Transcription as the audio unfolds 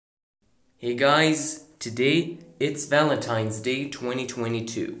Hey guys, today it's Valentine's Day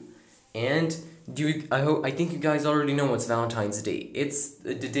 2022, and I think you guys already know what's Valentine's Day. It's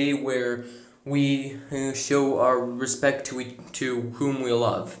the day where we show our respect to whom we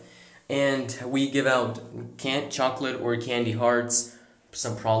love, and we give out chocolate or candy hearts,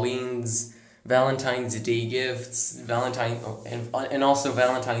 some pralines, Valentine's Day gifts, and also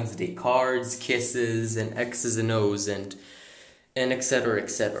Valentine's Day cards, kisses, and X's and O's, and etc.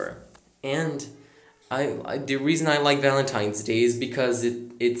 etc. And the reason I like Valentine's Day is because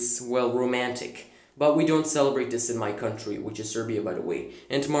it's romantic. But we don't celebrate this in my country, which is Serbia, by the way.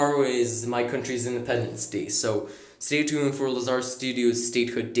 And tomorrow is my country's Independence Day, so stay tuned for Lazar Studios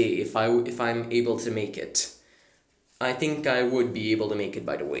Statehood Day if I'm able to make it. I think I would be able to make it,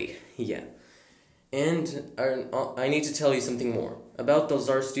 by the way. Yeah. And I need to tell you something more about the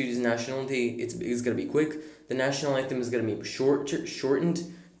Lazar Studios National Day. It's gonna be quick. The national anthem is gonna be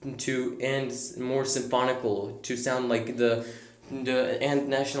shortened and more symphonical to sound like the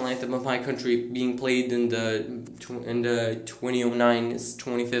national anthem of my country being played in the 2009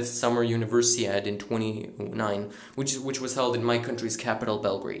 25th Summer Universiade in 2009, which was held in my country's capital,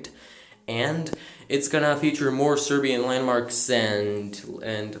 Belgrade. And it's gonna feature more Serbian landmarks and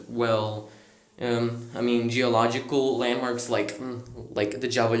geological landmarks like the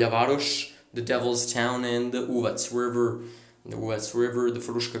Javolja Varoš, the Devil's Town, and the Uvac River, the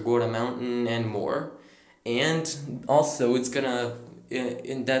Fruška Gora Mountain, and more. And also, it's gonna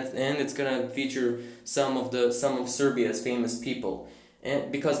feature some of Serbia's famous people.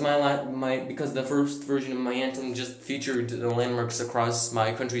 And because the first version of my anthem just featured the landmarks across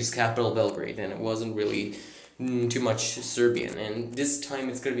my country's capital, Belgrade, and it wasn't really too much Serbian, and this time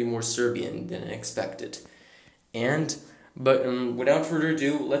it's going to be more Serbian than expected. But without further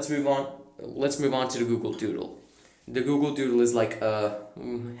ado, let's move on to the Google Doodle. The Google Doodle is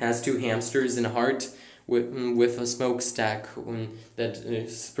has two hamsters in a heart with a smokestack that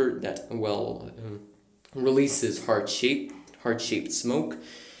releases heart-shaped smoke,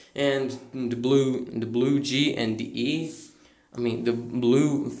 and the blue G and the E.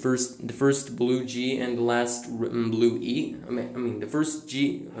 The first blue G and the last blue E. The first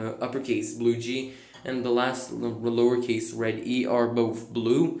G, uppercase blue G, and the last lowercase red E are both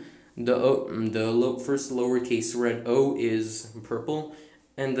blue. First lowercase red O is purple,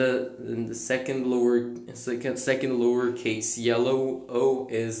 and the second lowercase yellow O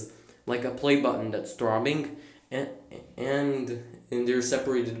is like a play button that's throbbing, and they're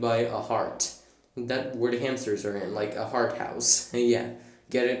separated by a heart. That where the hamsters are in, like a heart house. Yeah,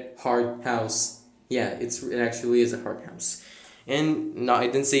 get it? Heart house. Yeah, it actually is a heart house. And no, I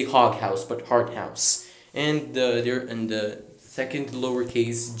didn't say hog house, but heart house. And the second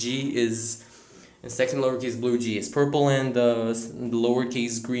lowercase G is second lowercase blue G is purple, and the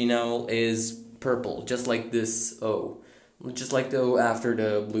lowercase green owl is purple, just like this O. Just like the O after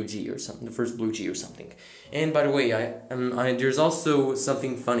the blue G or something, the first blue G or something. And by the way, there's also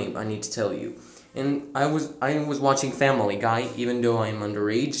something funny I need to tell you. And I was watching Family Guy, even though I'm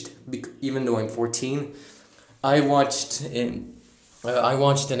underaged, even though I'm 14. I watched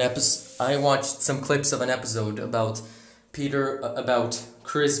some clips of an episode about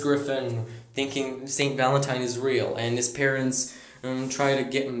Chris Griffin thinking Saint Valentine is real, and his parents try to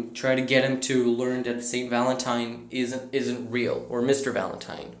get him to learn that Saint Valentine isn't real, or Mr.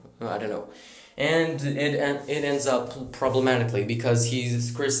 Valentine, I don't know. And it ends up problematically because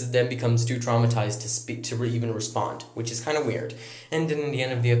Chris then becomes too traumatized to even respond, which is kind of weird. And then in the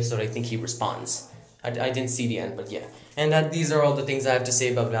end of the episode, I think he responds. I didn't see the end, but yeah. And these are all the things I have to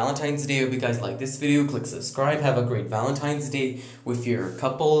say about Valentine's Day. I hope you guys like this video. Click subscribe. Have a great Valentine's Day with your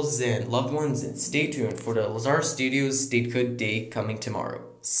couples and loved ones. And stay tuned for the Lazar Studios Statehood Day coming tomorrow.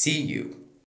 See you.